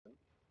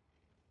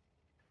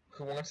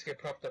Who wants to get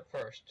propped up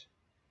first?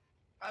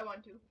 I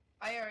want to.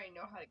 I already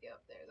know how to get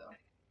up there, though.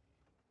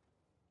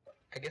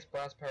 I guess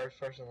Blast Power's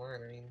first in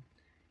line. I mean,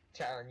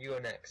 Talon, you go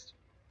next.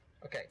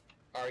 Okay.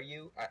 Are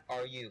you?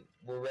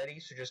 We're ready,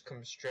 so just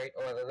come straight.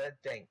 Oh,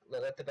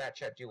 let the Bat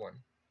Chat do one.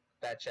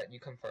 Bat Chat, you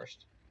come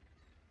first.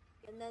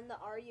 And then the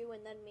are you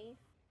and then me?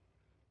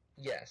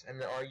 Yes, and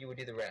the RU would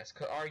do the rest.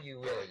 Cause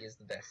RU really is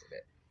the best of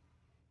it.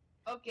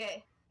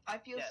 Okay. I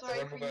feel Yes.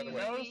 sorry for you.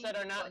 Those that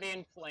are not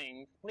being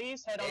flamed,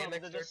 please head on over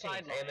to the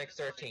sideline. AMX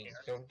 13.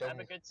 Don't have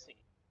a good seat.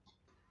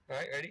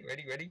 Alright,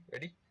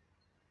 ready?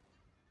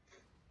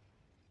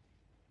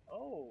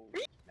 Oh,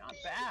 not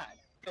bad.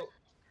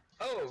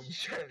 Oh, you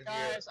shot at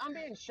Guys, I'm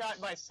being shot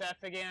by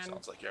Seth again.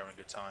 Sounds like you're having a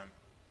good time.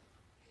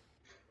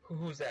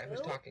 Who's that?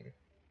 Who's talking?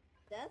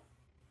 Death?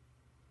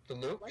 The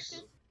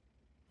Lukes?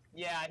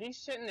 Yeah, he's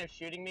sitting there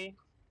shooting me.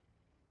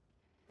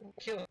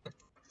 Kill him.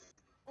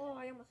 Oh,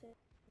 I almost hit.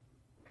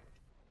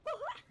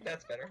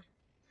 That's better.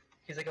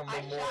 He's like a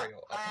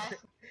memorial.